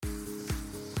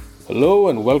Hello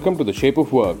and welcome to The Shape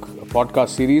of Work, a podcast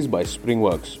series by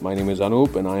Springworks. My name is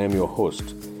Anup and I am your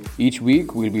host. Each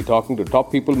week, we'll be talking to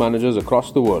top people managers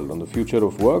across the world on the future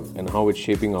of work and how it's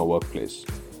shaping our workplace.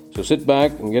 So sit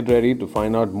back and get ready to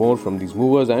find out more from these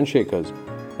movers and shakers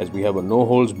as we have a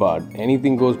no-holds-barred,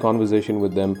 anything-goes conversation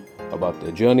with them about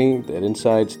their journey, their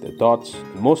insights, their thoughts,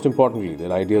 and most importantly,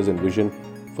 their ideas and vision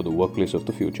for the workplace of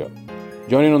the future.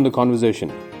 Join in on the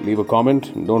conversation, leave a comment,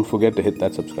 and don't forget to hit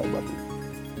that subscribe button.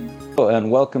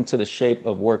 And welcome to the Shape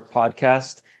of Work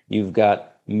podcast. You've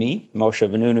got me, Moshe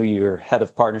Vanunu, your head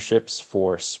of partnerships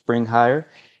for Spring Hire.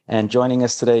 And joining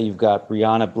us today, you've got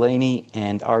Brianna Blaney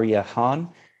and Aria Hahn,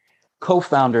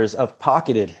 co-founders of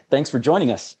Pocketed. Thanks for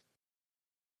joining us.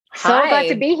 So glad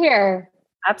to be here.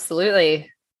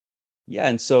 Absolutely. Yeah,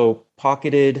 and so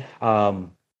Pocketed,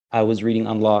 I was reading,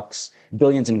 unlocks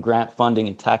billions in grant funding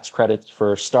and tax credits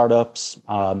for startups,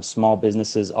 small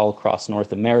businesses all across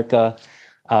North America.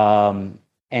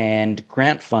 And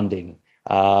grant funding.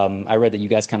 I read that you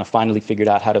guys kind of finally figured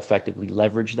out how to effectively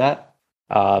leverage that,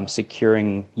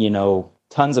 securing,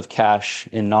 tons of cash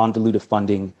in non-dilutive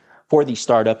funding for these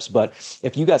startups. But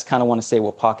if you guys kind of want to say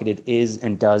what Pocketed is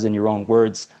and does in your own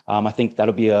words, I think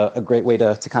that'll be a great way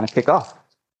to kind of kick off.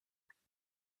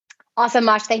 Awesome,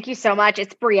 Mosh. Thank you so much.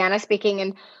 It's Brianna speaking,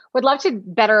 and would love to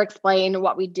better explain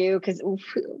what we do, because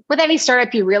with any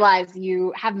startup, you realize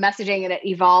you have messaging and it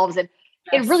evolves. And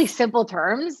in really simple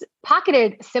terms,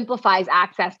 Pocketed simplifies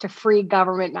access to free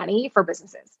government money for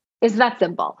businesses. It's that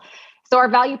simple. So our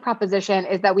value proposition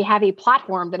is that we have a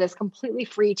platform that is completely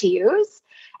free to use.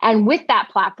 And with that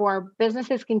platform,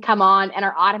 businesses can come on and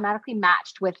are automatically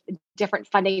matched with different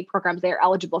funding programs they're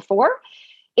eligible for.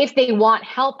 If they want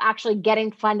help actually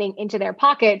getting funding into their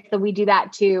pockets, then we do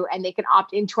that too. And they can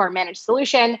opt into our managed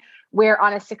solution, where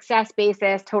on a success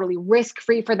basis, totally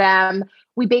risk-free for them,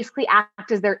 we basically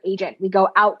act as their agent. We go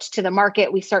out to the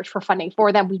market, we search for funding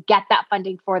for them, we get that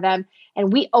funding for them,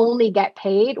 and we only get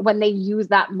paid when they use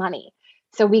that money.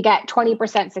 So we get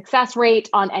 20% success rate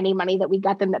on any money that we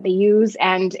get them that they use.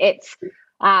 And it's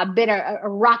been a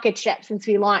rocket ship since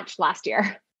we launched last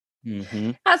year.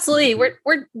 Mm-hmm. Absolutely.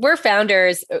 We're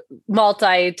founders,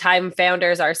 multi-time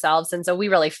founders ourselves. And so we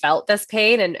really felt this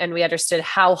pain and we understood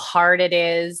how hard it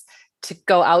is to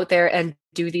go out there and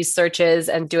do these searches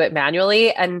and do it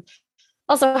manually, and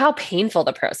also how painful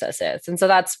the process is. And so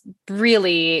that's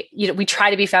really, we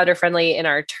try to be founder friendly in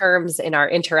our terms, in our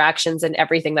interactions, and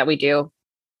everything that we do.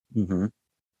 Mm-hmm.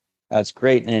 That's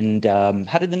great. And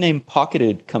how did the name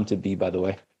Pocketed come to be, by the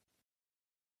way?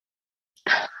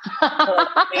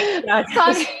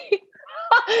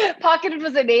 Pocketed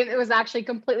was a name that was actually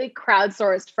completely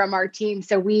crowdsourced from our team.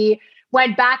 So we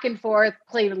went back and forth,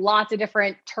 played lots of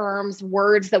different terms,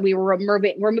 words that we were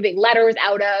removing letters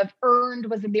out of. Earned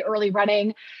was in the early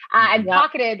running. And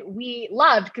Pocketed we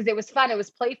loved because it was fun. It was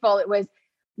playful. It was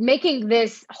making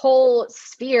this whole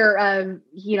sphere of,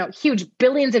 huge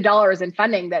billions of dollars in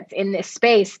funding that's in this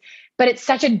space. But it's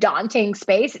such a daunting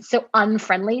space. It's so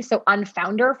unfriendly, so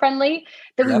unfounder friendly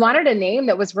that we wanted a name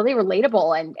that was really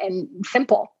relatable and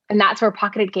simple. And that's where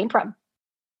Pocketed came from.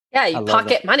 Yeah, you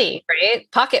pocket money,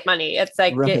 right? Pocket money. It's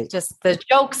like the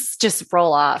jokes just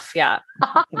roll off. Yeah.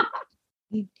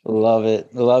 Love it.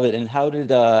 And how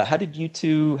did you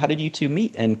two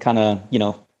meet and kind of,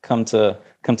 come to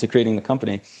creating the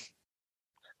company?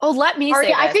 Oh, let me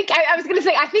say I think I was going to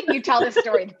say, I think you tell this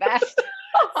story the best.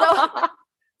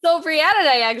 So Brianna and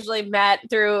I actually met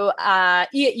through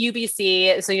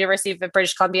UBC, so University of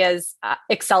British Columbia's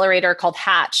accelerator called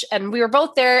Hatch. And we were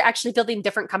both there actually building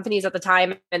different companies at the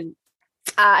time. And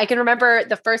I can remember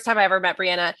the first time I ever met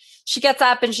Brianna, she gets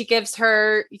up and she gives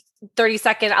her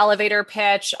 30-second elevator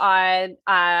pitch on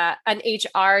an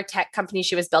HR tech company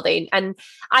she was building. And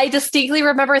I distinctly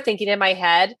remember thinking in my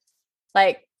head,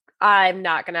 like, I'm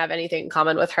not going to have anything in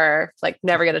common with her, like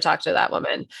never going to talk to that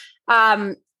woman.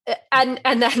 And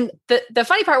then the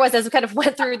funny part was, as we kind of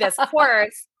went through this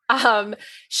course,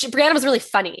 Brianna was really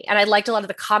funny, and I liked a lot of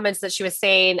the comments that she was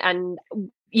saying, and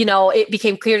it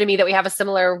became clear to me that we have a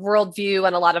similar worldview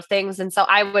on a lot of things, and so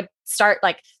I would start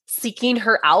like seeking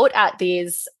her out at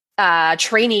these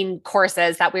training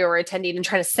courses that we were attending and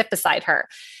trying to sit beside her.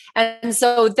 And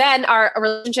so then our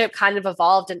relationship kind of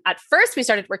evolved. And at first we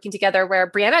started working together where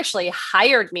Brianna actually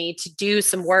hired me to do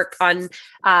some work on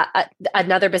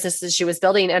another business that she was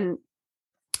building. And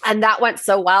that went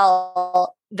so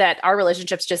well that our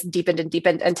relationships just deepened and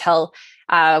deepened until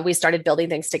we started building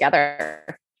things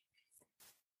together.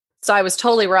 So I was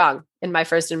totally wrong in my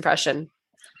first impression.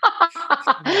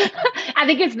 I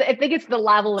think it's the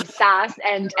level of sass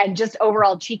and just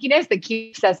overall cheekiness that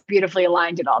keeps us beautifully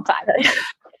aligned at all times.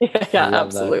 Yeah,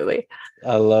 absolutely.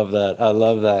 I love that. I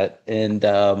love that.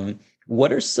 And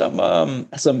what are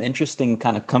some interesting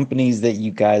kind of companies that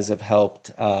you guys have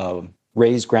helped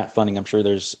raise grant funding? I'm sure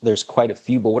there's quite a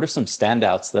few, but what are some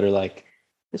standouts that are like,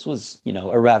 this was,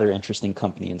 a rather interesting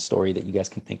company and story that you guys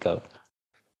can think of?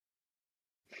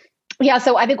 Yeah,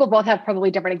 so I think we'll both have probably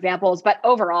different examples, but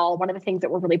overall, one of the things that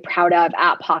we're really proud of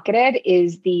at Pocketed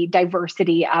is the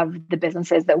diversity of the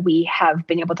businesses that we have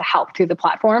been able to help through the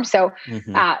platform. So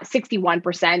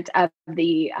 61% of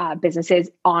the businesses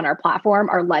on our platform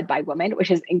are led by women, which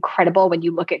is incredible when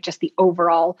you look at just the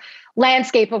overall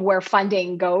landscape of where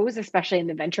funding goes, especially in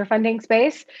the venture funding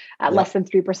space. Less than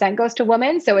 3% goes to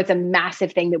women. So it's a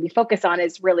massive thing that we focus on,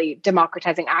 is really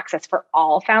democratizing access for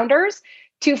all founders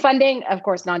to funding. Of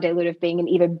course, non-dilutive being an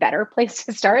even better place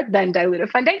to start than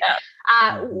dilutive funding.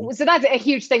 So that's a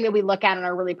huge thing that we look at and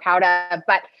are really proud of.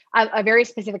 But a very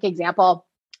specific example,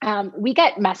 we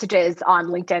get messages on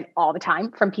LinkedIn all the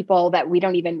time from people that we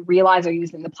don't even realize are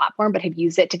using the platform, but have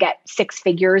used it to get 6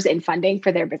 figures in funding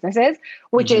for their businesses,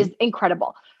 which is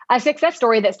incredible. A success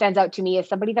story that stands out to me is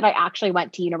somebody that I actually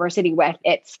went to university with.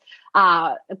 It's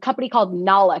a company called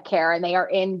Nala Care, and they are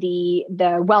in the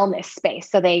wellness space.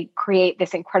 So they create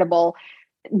this incredible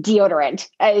deodorant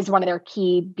is one of their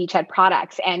key beachhead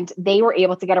products. And they were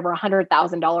able to get over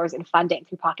 $100,000 in funding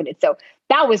through Pocketed. So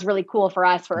that was really cool for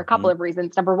us for a couple of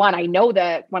reasons. Number one, I know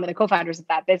one of the co-founders of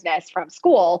that business from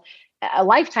school a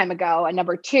lifetime ago. And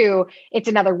number two, it's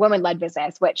another woman-led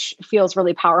business, which feels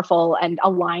really powerful and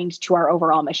aligned to our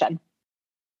overall mission.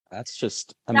 That's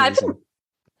just amazing.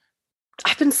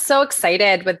 I've been so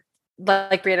excited with,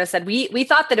 like Brianna said, we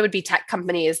thought that it would be tech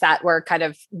companies that were kind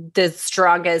of the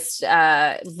strongest,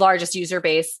 largest user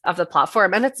base of the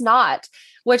platform. And it's not,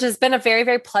 which has been a very,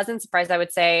 very pleasant surprise, I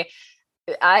would say.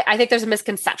 I think there's a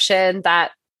misconception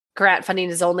that grant funding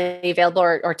is only available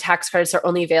or tax credits are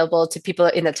only available to people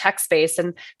in the tech space.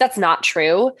 And that's not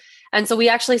true. And so we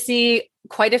actually see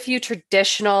quite a few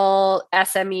traditional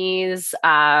SMEs,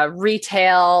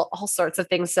 retail, all sorts of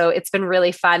things. So it's been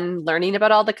really fun learning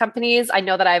about all the companies. I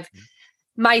know that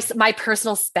my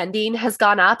personal spending has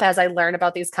gone up as I learn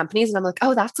about these companies, and I'm like,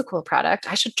 oh, that's a cool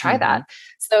product. I should try that.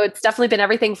 So it's definitely been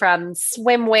everything from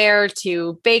swimwear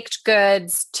to baked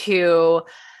goods to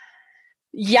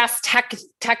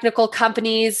technical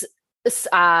companies,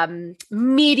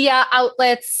 media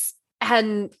outlets,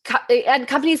 and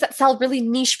companies that sell really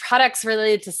niche products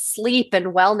related to sleep and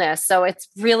wellness. So it's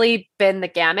really been the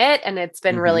gamut, and it's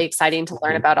been really exciting to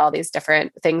learn about all these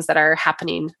different things that are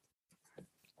happening.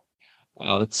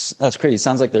 Wow, that's crazy. It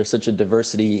sounds like there's such a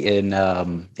diversity in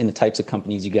the types of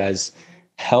companies you guys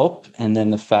help, and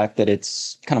then the fact that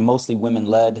it's kind of mostly women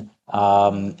led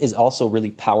is also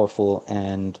really powerful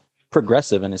and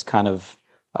progressive, and is kind of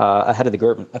ahead of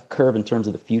the curve in terms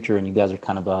of the future. And you guys are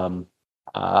kind of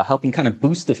helping kind of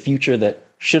boost the future that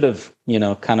should have,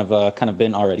 kind of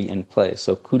been already in place.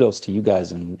 So kudos to you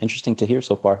guys, and interesting to hear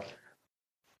so far.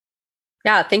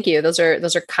 Yeah, thank you. Those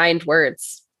are kind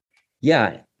words.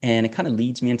 Yeah. And it kind of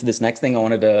leads me into this next thing I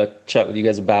wanted to chat with you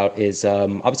guys about is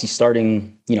obviously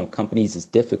starting, companies is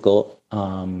difficult.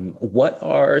 What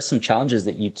are some challenges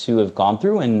that you two have gone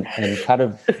through, and kind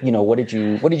of, what did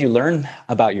you learn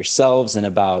about yourselves and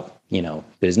about,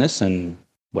 business, and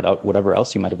whatever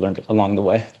else you might have learned along the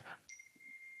way?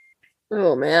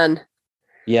 Oh man.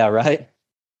 Yeah. Right.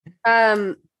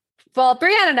 Well,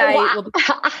 Brianna and I will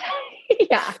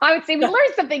yeah, I would say we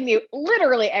learn something new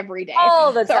literally every day.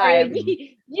 All the time.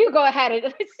 You go ahead and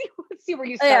let's see where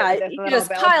you start. Yeah, with this you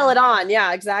just pile it on.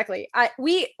 Yeah, exactly.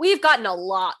 We've gotten a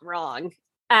lot wrong,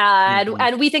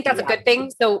 and we think that's a good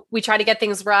thing. So we try to get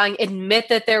things wrong, admit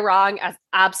that they're wrong as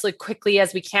absolutely quickly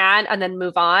as we can, and then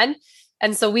move on.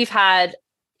 And so we've had.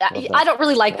 I don't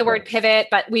really like the word pivot,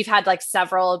 but we've had like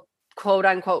several quote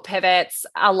unquote pivots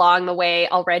along the way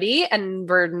already, and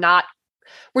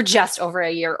we're just over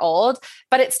a year old,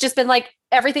 but it's just been like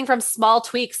everything from small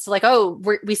tweaks to like, oh,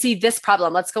 we see this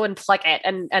problem, let's go and plug it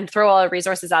and throw all our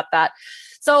resources at that.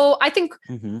 So I think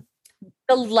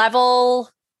the level,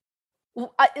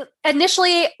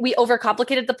 initially we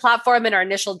overcomplicated the platform, and our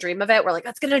initial dream of it, we're like,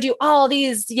 it's going to do all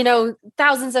these,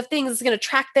 thousands of things. It's going to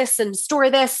track this and store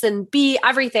this and be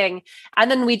everything. And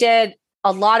then we did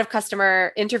a lot of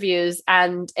customer interviews,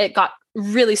 and it got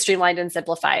really streamlined and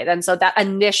simplified. And so that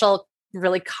initial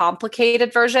really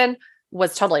complicated version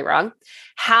was totally wrong.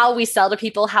 How we sell to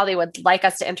people, how they would like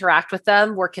us to interact with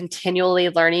them, we're continually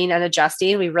learning and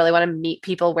adjusting. We really want to meet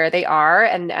people where they are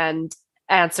and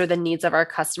answer the needs of our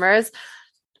customers.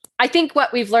 I think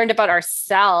what we've learned about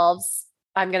ourselves,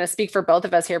 I'm going to speak for both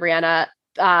of us here, Brianna,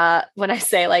 when I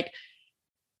say like,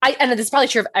 and this is probably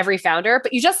true of every founder,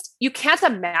 but you can't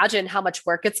imagine how much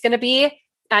work it's going to be.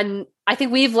 And I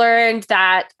think we've learned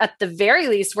that at the very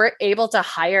least, we're able to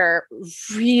hire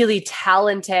really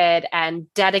talented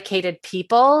and dedicated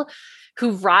people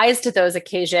who rise to those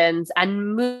occasions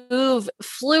and move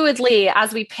fluidly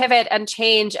as we pivot and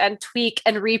change and tweak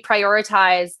and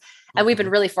reprioritize. And we've been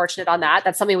really fortunate on that.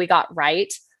 That's something we got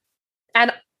right.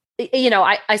 And,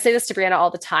 I say this to Brianna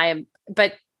all the time,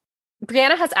 but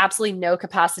Brianna has absolutely no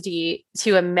capacity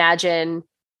to imagine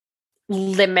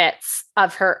limits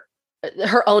of her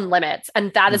own limits.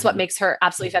 And that is what makes her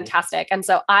absolutely fantastic. And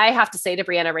so I have to say to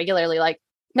Brianna regularly, like,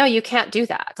 no, you can't do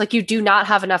that. Like, you do not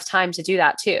have enough time to do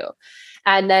that too.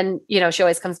 And then, she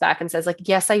always comes back and says like,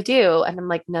 yes, I do. And I'm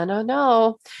like,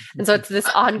 no. And so it's this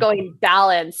ongoing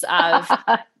balance of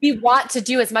we want to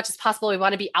do as much as possible. We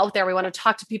want to be out there. We want to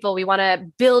talk to people. We want to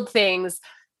build things,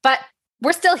 but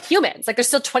we're still humans. Like, there's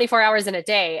still 24 hours in a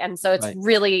day. And so it's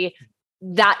really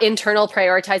that internal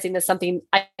prioritizing is something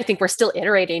I think we're still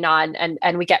iterating on,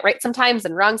 and we get right sometimes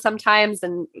and wrong sometimes.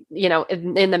 And,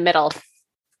 in the middle.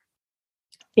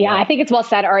 Yeah, I think it's well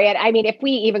said, Aria. I mean, if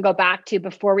we even go back to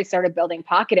before we started building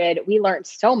Pocketed, we learned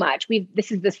so much. This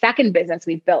is the second business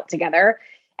we've built together.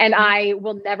 And I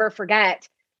will never forget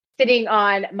sitting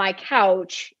on my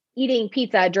couch, eating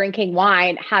pizza, drinking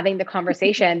wine, having the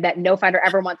conversation that no founder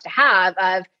ever wants to have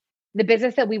of the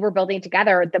business that we were building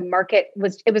together. The market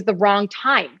was the wrong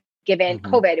time given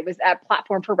COVID. It was a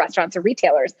platform for restaurants and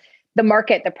retailers.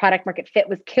 The product market fit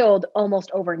was killed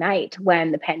almost overnight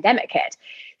when the pandemic hit.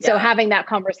 So having that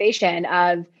conversation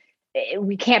of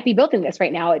we can't be building this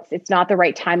right now. It's not the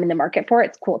right time in the market for it.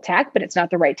 It's cool tech, but it's not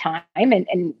the right time.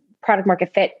 And product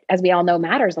market fit, as we all know,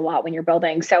 matters a lot when you're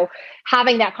building. So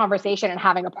having that conversation and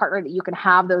having a partner that you can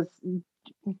have those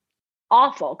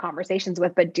awful conversations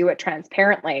with, but do it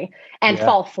transparently and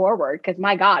fall forward. Because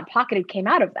my God, Pocketed came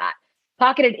out of that.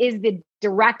 Pocketed is the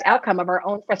direct outcome of our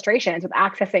own frustrations with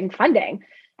accessing funding.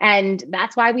 And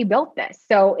that's why we built this.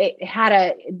 So it had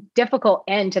a difficult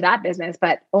end to that business,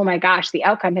 but oh my gosh, the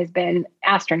outcome has been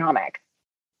astronomical.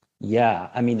 Yeah.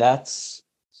 I mean, that's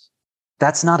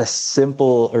not a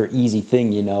simple or easy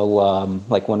thing,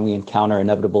 like when we encounter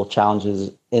inevitable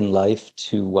challenges in life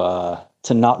to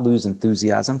not lose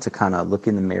enthusiasm, to kind of look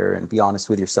in the mirror and be honest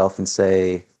with yourself and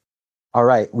say, all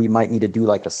right, we might need to do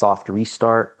like a soft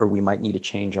restart, or we might need to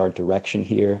change our direction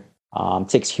here. It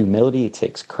takes humility, it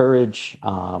takes courage.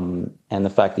 And the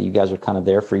fact that you guys are kind of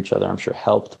there for each other, I'm sure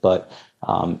helped, but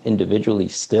individually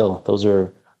still, those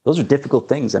are difficult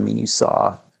things. I mean, you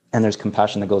saw, and there's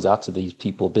compassion that goes out to these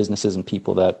people, businesses and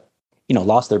people that,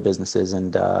 lost their businesses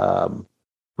and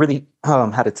really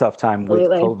had a tough time with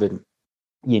COVID,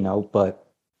 but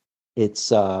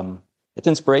it's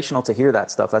inspirational to hear that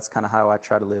stuff. That's kind of how I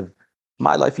try to live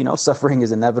my life. Suffering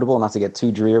is inevitable, not to get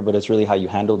too drear, but it's really how you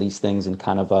handle these things and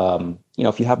kind of,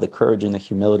 if you have the courage and the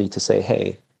humility to say,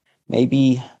 hey,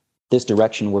 maybe this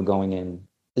direction we're going in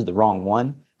is the wrong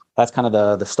one. That's kind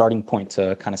of the starting point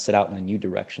to kind of set out in a new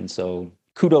direction. So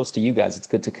kudos to you guys. It's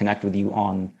good to connect with you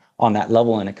on that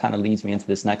level. And it kind of leads me into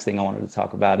this next thing I wanted to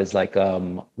talk about is like,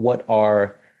 what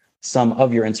are some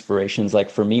of your inspirations? Like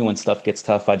for me, when stuff gets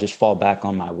tough, I just fall back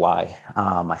on my why,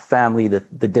 my family, the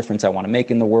difference I want to make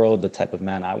in the world, the type of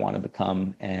man I want to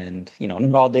become. And,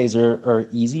 not all days are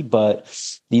easy, but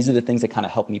these are the things that kind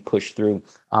of help me push through.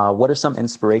 What are some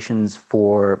inspirations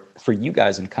for you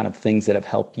guys and kind of things that have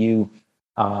helped you,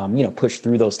 push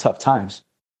through those tough times?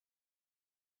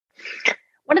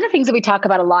 One of the things that we talk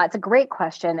about a lot, it's a great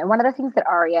question. And one of the things that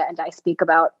Aria and I speak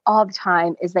about all the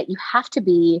time is that you have to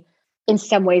be in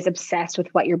some ways obsessed with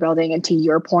what you're building, and to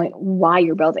your point, why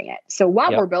you're building it. So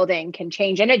what we're building can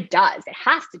change, and it does. It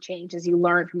has to change as you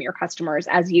learn from your customers,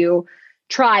 as you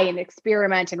try and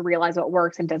experiment and realize what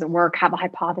works and doesn't work, have a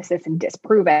hypothesis and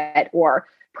disprove it or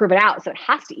prove it out. So it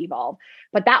has to evolve.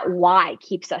 But that why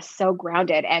keeps us so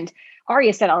grounded. And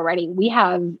Aria said already, we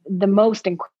have the most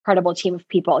incredible team of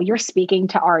people. You're speaking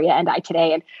to Aria and I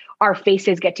today, and our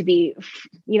faces get to be,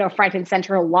 front and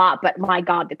center a lot. But my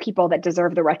God, the people that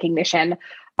deserve the recognition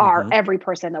are every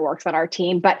person that works on our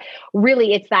team. But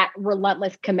really, it's that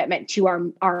relentless commitment to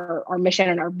our mission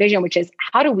and our vision, which is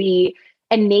how do we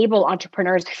enable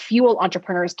entrepreneurs, fuel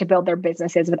entrepreneurs to build their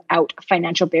businesses without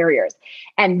financial barriers.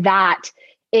 And that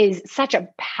is such a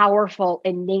powerful,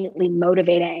 innately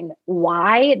motivating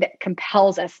why that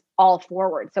compels us all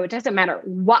forward. So it doesn't matter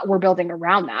what we're building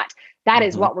around that. That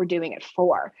is what we're doing it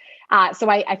for. So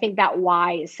I think that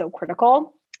why is so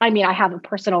critical. I mean, I have a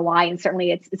personal why, and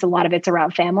certainly it's a lot of it's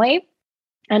around family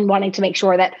and wanting to make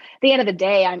sure that at the end of the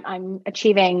day, I'm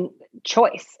achieving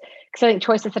choice. Because I think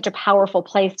choice is such a powerful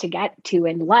place to get to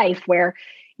in life, where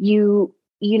you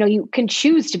you can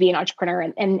choose to be an entrepreneur.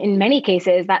 And in many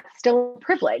cases, that's still a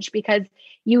privilege because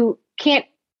you can't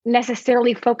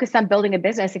necessarily focus on building a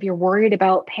business if you're worried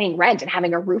about paying rent and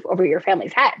having a roof over your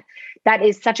family's head. That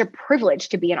is such a privilege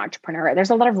to be an entrepreneur. There's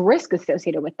a lot of risk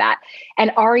associated with that.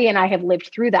 And Aria and I have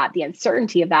lived through that, the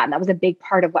uncertainty of that. And that was a big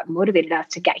part of what motivated us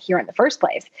to get here in the first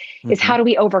place, is how do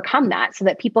we overcome that so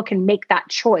that people can make that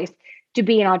choice to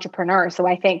be an entrepreneur? So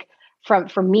I think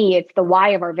for me, it's the why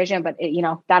of our vision, but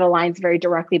that aligns very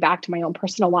directly back to my own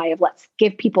personal why of let's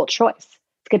give people choice.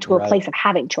 Let's get to a place of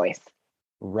having choice.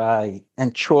 Right.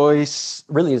 And choice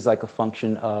really is like a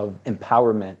function of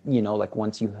empowerment, like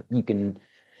once you can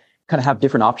kind of have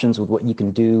different options with what you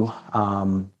can do,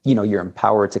 you're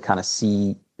empowered to kind of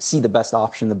see the best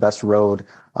option, the best road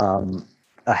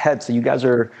ahead. So you guys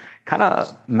are kind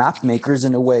of map makers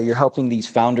in a way. You're helping these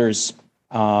founders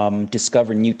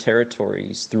discover new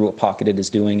territories through what Pocketed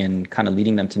is doing and kind of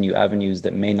leading them to new avenues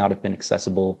that may not have been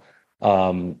accessible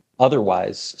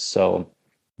otherwise. So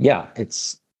yeah,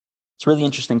 it's really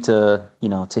interesting to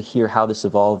hear how this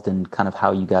evolved and kind of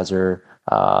how you guys are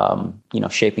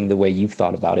shaping the way you've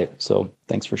thought about it. So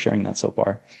thanks for sharing that so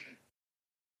far.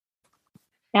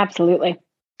 Absolutely.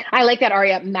 I like that,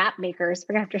 Aria, map makers.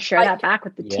 We're gonna have to share that back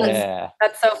with the team.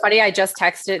 That's so funny. I just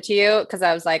texted it to you because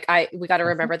I was like, we got to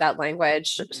remember that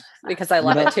language because I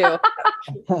love it too.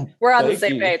 We're on the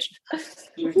same page.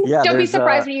 Yeah, don't be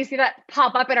surprised when you see that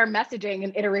pop up in our messaging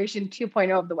in iteration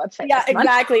 2.0 of the website. Yeah,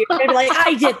 exactly. You're like,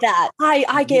 I did that.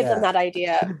 I gave them that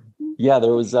idea. Yeah,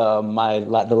 there was the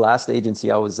last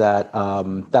agency I was at.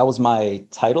 That was my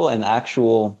title, and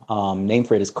actual name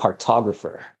for it is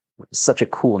cartographer. Such a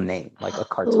cool name, like a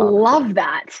cartographer. Love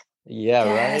that. Yeah,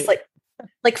 yes, right.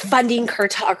 Like funding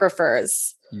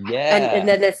cartographers. Yeah, and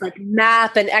then it's like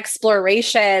map and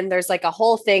exploration. There's like a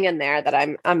whole thing in there that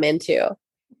I'm into.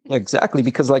 Exactly,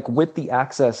 because like with the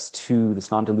access to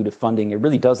this non-dilutive funding, it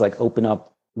really does like open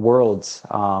up worlds,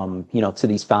 to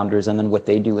these founders, and then what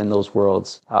they do in those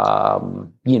worlds,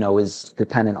 is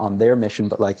dependent on their mission.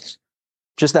 But like,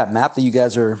 just that map that you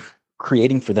guys are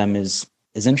creating for them is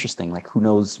interesting. Like, who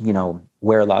knows,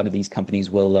 where a lot of these companies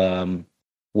will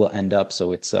end up.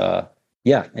 So it's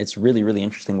it's really, really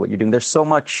interesting what you're doing. There's so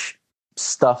much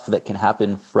stuff that can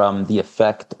happen from the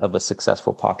effect of a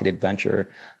successful Pocketed venture,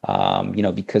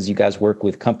 because you guys work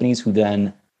with companies who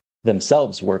then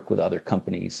themselves work with other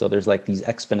companies. So there's like these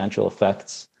exponential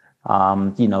effects,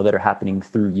 that are happening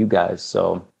through you guys.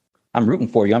 So I'm rooting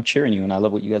for you. I'm cheering you. And I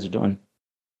love what you guys are doing.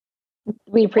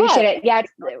 We appreciate it. Yeah.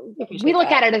 We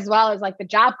look at it as well as like the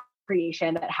job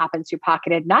creation that happens through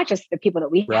Pocketed, not just the people that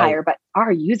we hire, but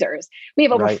our users. We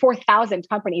have over 4,000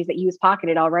 companies that use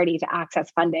Pocketed already to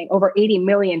access funding. Over $80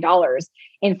 million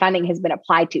in funding has been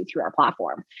applied to through our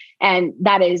platform. And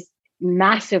that is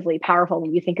massively powerful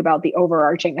when you think about the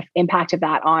overarching impact of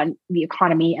that on the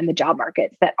economy and the job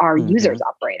markets that our users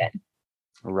operate in.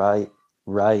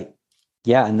 Right.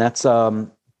 Yeah. And that's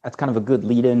kind of a good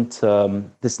lead into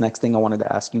this next thing I wanted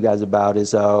to ask you guys about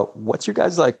is what's your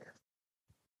guys like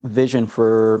vision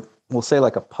for, we'll say,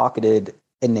 like a Pocketed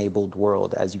enabled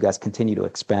world as you guys continue to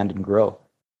expand and grow?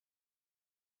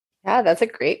 Yeah, that's a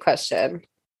great question.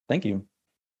 Thank you.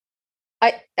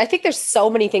 I think there's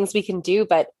so many things we can do,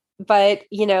 but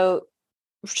to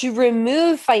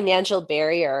remove financial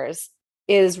barriers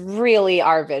is really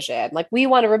our vision. Like, we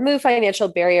want to remove financial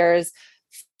barriers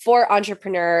for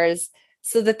entrepreneurs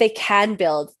so that they can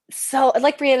build. So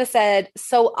like Brianna said,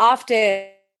 so often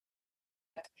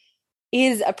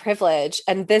is a privilege.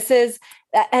 And this is,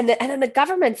 and then the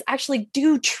governments actually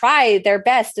do try their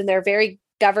best in their very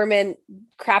government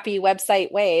crappy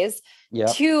website ways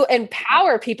to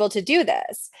empower people to do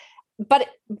this. But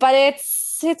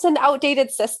it's an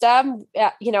outdated system.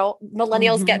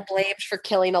 Millennials get blamed for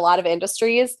killing a lot of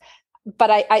industries.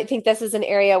 But I think this is an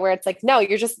area where it's like, no,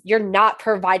 you're not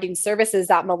providing services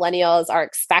that millennials are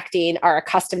expecting, are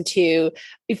accustomed to,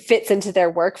 it fits into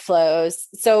their workflows.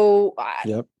 So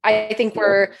I think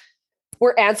we're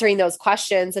answering those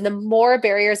questions. And the more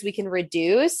barriers we can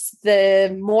reduce,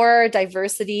 the more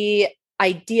diversity,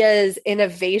 ideas,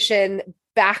 innovation,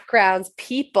 backgrounds,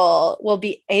 people will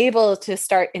be able to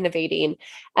start innovating.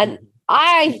 And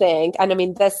I think, and I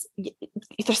mean, there's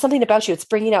something about you, it's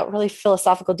bringing out really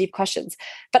philosophical, deep questions.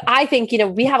 But I think,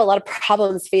 we have a lot of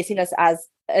problems facing us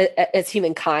as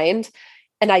humankind.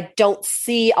 And I don't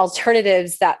see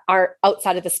alternatives that are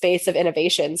outside of the space of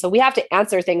innovation. So we have to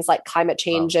answer things like climate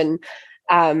change and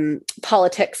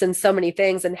politics and so many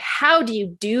things. And how do you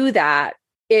do that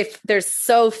if there's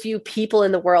so few people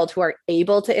in the world who are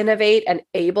able to innovate and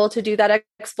able to do that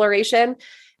exploration?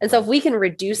 And so if we can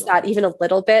reduce that even a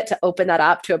little bit to open that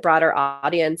up to a broader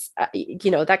audience,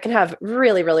 that can have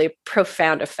really, really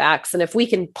profound effects. And if we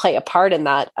can play a part in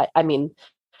that, I mean,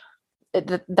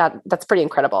 that's pretty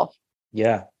incredible.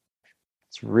 Yeah,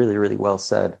 it's really, really well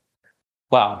said.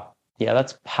 Wow. Yeah,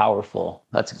 that's powerful.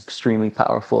 That's extremely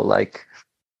powerful. Like,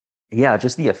 yeah,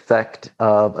 just the effect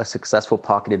of a successful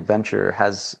pocketed venture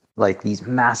has like these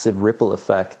massive ripple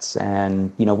effects.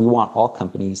 And, we want all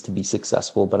companies to be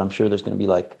successful, but I'm sure there's going to be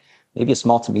like maybe a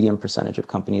small to medium percentage of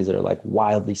companies that are like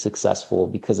wildly successful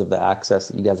because of the access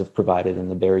that you guys have provided and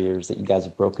the barriers that you guys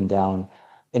have broken down.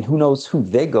 And who knows who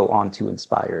they go on to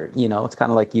inspire. It's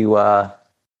kind of like you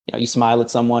smile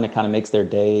at someone, it kind of makes their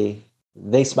day.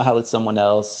 They smile at someone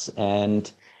else, and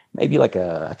maybe like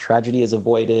a tragedy is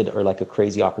avoided or like a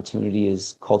crazy opportunity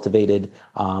is cultivated.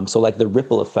 So like the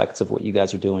ripple effects of what you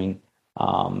guys are doing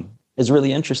is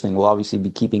really interesting. We'll obviously be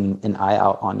keeping an eye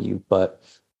out on you, but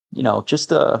just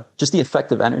the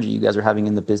effective energy you guys are having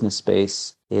in the business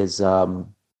space is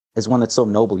one that's so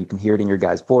noble. You can hear it in your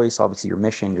guys' voice, obviously your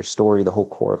mission, your story, the whole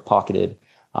core of Pocketed.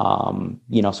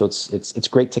 So it's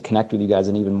great to connect with you guys,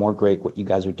 and even more great what you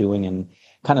guys are doing. And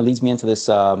kind of leads me into this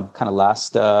kind of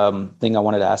last thing I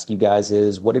wanted to ask you guys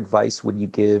is, what advice would you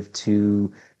give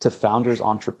to founders,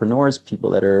 entrepreneurs,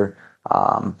 people that are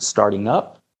starting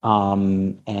up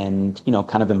and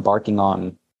kind of embarking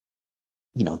on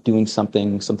doing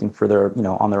something for their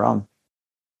on their own?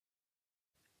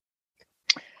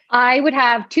 I would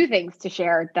have two things to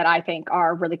share that I think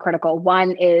are really critical.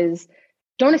 One is,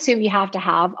 don't assume you have to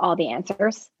have all the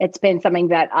answers. It's been something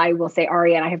that I will say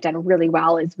Aria and I have done really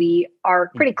well, is we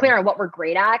are pretty clear on what we're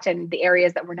great at and the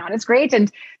areas that we're not as great.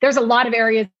 And there's a lot of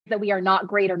areas that we are not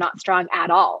great or not strong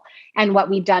at all. And what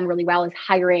we've done really well is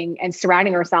hiring and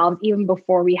surrounding ourselves, even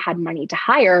before we had money to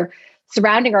hire,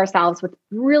 surrounding ourselves with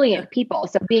brilliant people.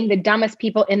 So being the dumbest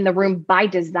people in the room by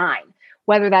design,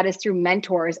 whether that is through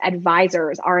mentors,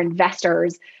 advisors, our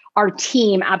investors, our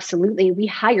team. Absolutely. We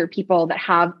hire people that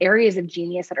have areas of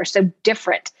genius that are so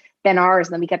different than ours.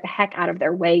 And then we get the heck out of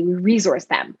their way. We resource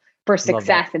them for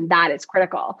success. And that is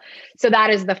critical. So that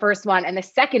is the first one. And the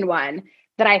second one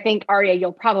that I think, Aria,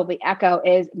 you'll probably echo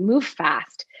is move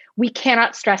fast. We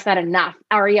cannot stress that enough.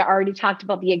 Aria already talked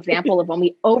about the example of when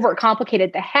we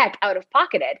overcomplicated the heck out of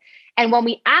Pocketed. And when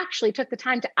we actually took the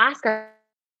time to ask our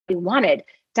what we wanted,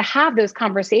 to have those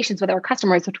conversations with our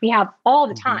customers, which we have all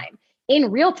the time, in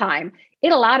real time,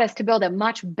 it allowed us to build a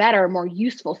much better, more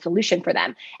useful solution for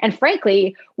them. And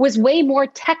frankly, was way more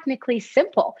technically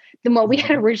simple than what we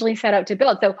had originally set out to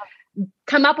build. So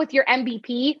come up with your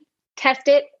MVP, test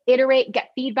it, iterate, get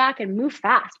feedback, and move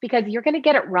fast, because you're going to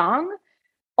get it wrong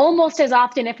almost as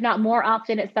often, if not more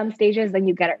often at some stages, than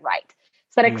you get it right.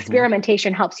 So that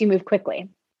experimentation helps you move quickly.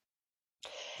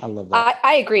 I love that.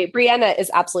 I agree. Brianna is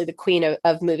absolutely the queen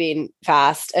of moving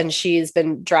fast, and she's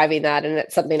been driving that. And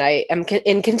it's something I am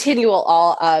in continual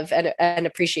awe of and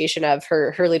appreciation of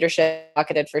her leadership.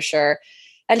 Pocketed for sure.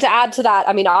 And to add to that,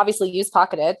 I mean, obviously use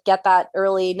Pocketed, get that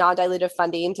early non-dilutive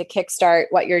funding to kickstart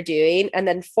what you're doing. And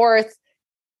then fourth,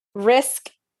 risk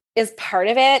is part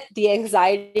of it. The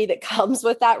anxiety that comes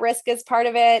with that risk is part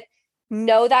of it.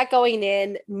 Know that going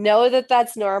in, know that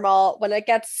that's normal. When it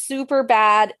gets super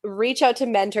bad, reach out to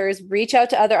mentors, reach out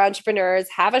to other entrepreneurs,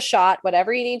 have a shot,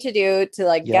 whatever you need to do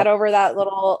to get over that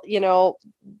little,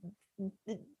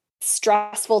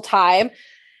 stressful time.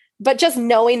 But just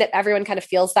knowing that everyone kind of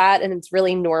feels that, and it's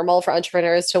really normal for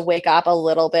entrepreneurs to wake up a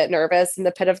little bit nervous in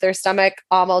the pit of their stomach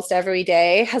almost every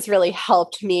day, has really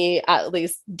helped me at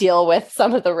least deal with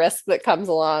some of the risk that comes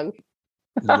along.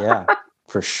 Yeah.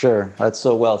 For sure. That's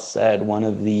so well said. One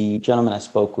of the gentlemen I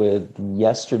spoke with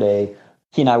yesterday,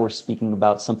 he and I were speaking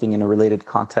about something in a related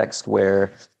context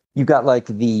where you got like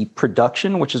the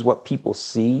production, which is what people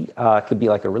see. It could be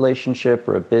like a relationship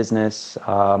or a business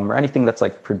or anything that's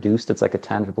like produced. It's like a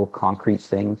tangible, concrete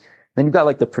thing. Then you've got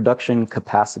like the production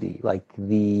capacity, like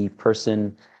the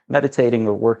person meditating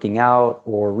or working out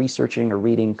or researching or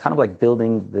reading, kind of like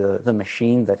building the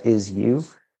machine that is you.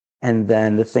 And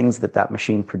then the things that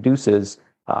machine produces,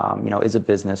 is a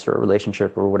business or a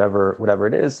relationship or whatever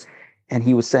it is. And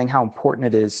he was saying how important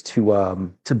it is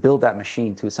to build that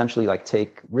machine, to essentially like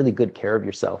take really good care of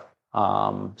yourself,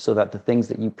 so that the things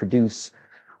that you produce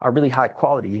are really high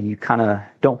quality, and you kind of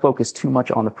don't focus too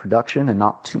much on the production and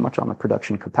not too much on the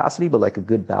production capacity, but like a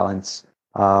good balance,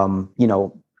 of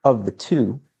the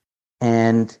two.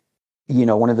 And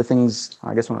one of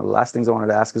the last things I wanted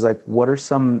to ask is like, what are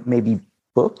some maybe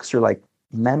books or like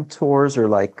mentors or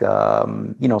like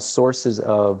sources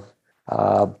of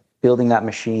building that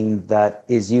machine that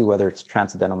is you, whether it's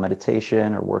transcendental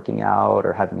meditation or working out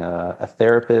or having a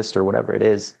therapist or whatever it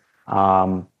is,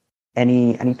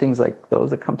 Any things like those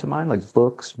that come to mind, like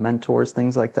books, mentors,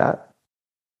 things like that?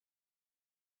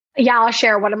 Yeah, I'll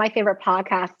share one of my favorite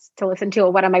podcasts to listen to.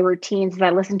 One of my routines is I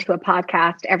listen to a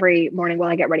podcast every morning while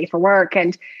I get ready for work.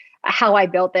 And How I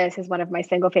Built This is one of my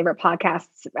single favorite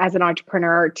podcasts as an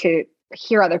entrepreneur, to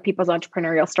hear other people's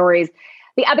entrepreneurial stories.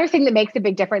 The other thing that makes a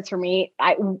big difference for me,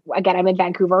 I'm in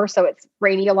Vancouver, so it's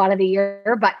rainy a lot of the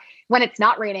year, but when it's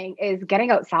not raining, is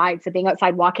getting outside. So being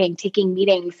outside, walking, taking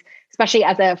meetings, especially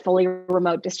as a fully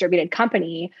remote distributed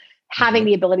company, having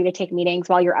the ability to take meetings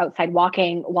while you're outside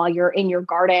walking, while you're in your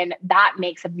garden, that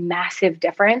makes a massive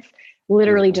difference.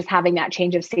 Literally just having that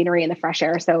change of scenery and the fresh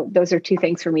air. So those are two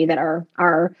things for me that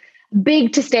are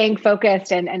big to staying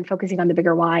focused and focusing on the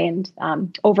bigger why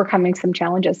and overcoming some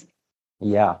challenges.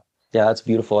 Yeah. Yeah, that's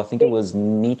beautiful. I think it was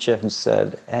Nietzsche who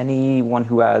said, anyone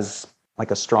who has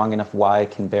like a strong enough why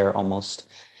can bear almost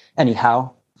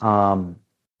anyhow.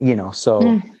 So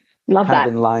love kind that.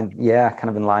 of in line. Yeah. Kind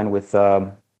of in line with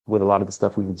a lot of the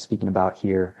stuff we've been speaking about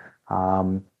here.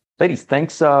 Ladies,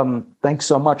 thanks so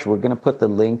much. We're going to put the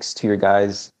links to your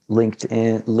guys'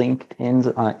 LinkedIn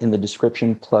in the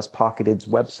description, plus Pocketed's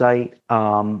website.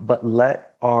 But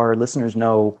let our listeners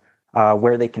know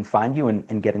where they can find you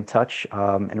and get in touch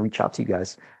and reach out to you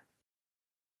guys.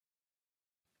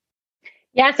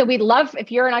 Yeah, so we'd love, if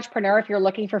you're an entrepreneur, if you're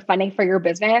looking for funding for your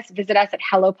business, visit us at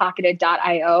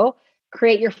hellopocketed.io.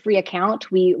 Create your free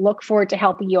account. We look forward to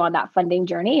helping you on that funding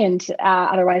journey, and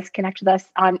otherwise connect with us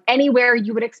on anywhere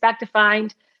you would expect to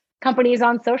find companies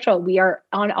on social. We are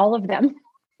on all of them.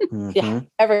 Yeah,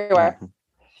 everywhere.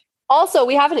 Also,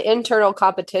 we have an internal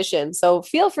competition, so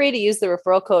feel free to use the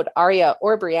referral code Aria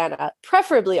or Brianna,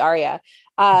 preferably Aria,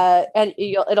 and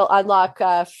it'll unlock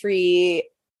free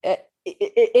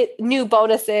new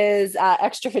bonuses,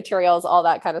 extra materials, all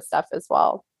that kind of stuff as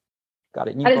well. Got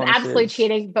it. That is absolutely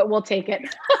cheating, but we'll take it.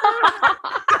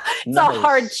 It's a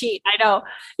hard cheat, I know.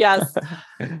 Yes.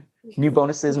 New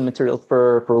bonuses and materials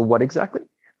for what exactly?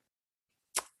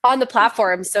 On the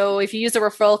platform. So if you use a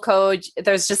referral code,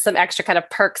 there's just some extra kind of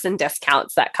perks and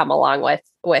discounts that come along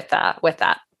with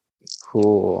that.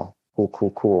 Cool.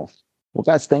 Well,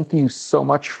 guys, thank you so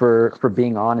much for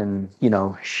being on and,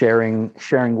 sharing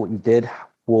what you did.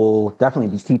 We'll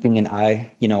definitely be keeping an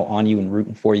eye, on you and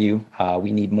rooting for you.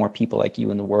 We need more people like you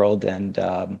in the world. And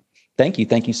thank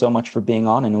you so much for being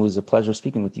on. And it was a pleasure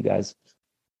speaking with you guys.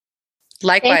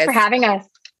 Likewise. Thanks for having us.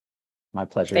 My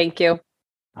pleasure. Thank you.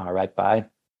 All right. Bye.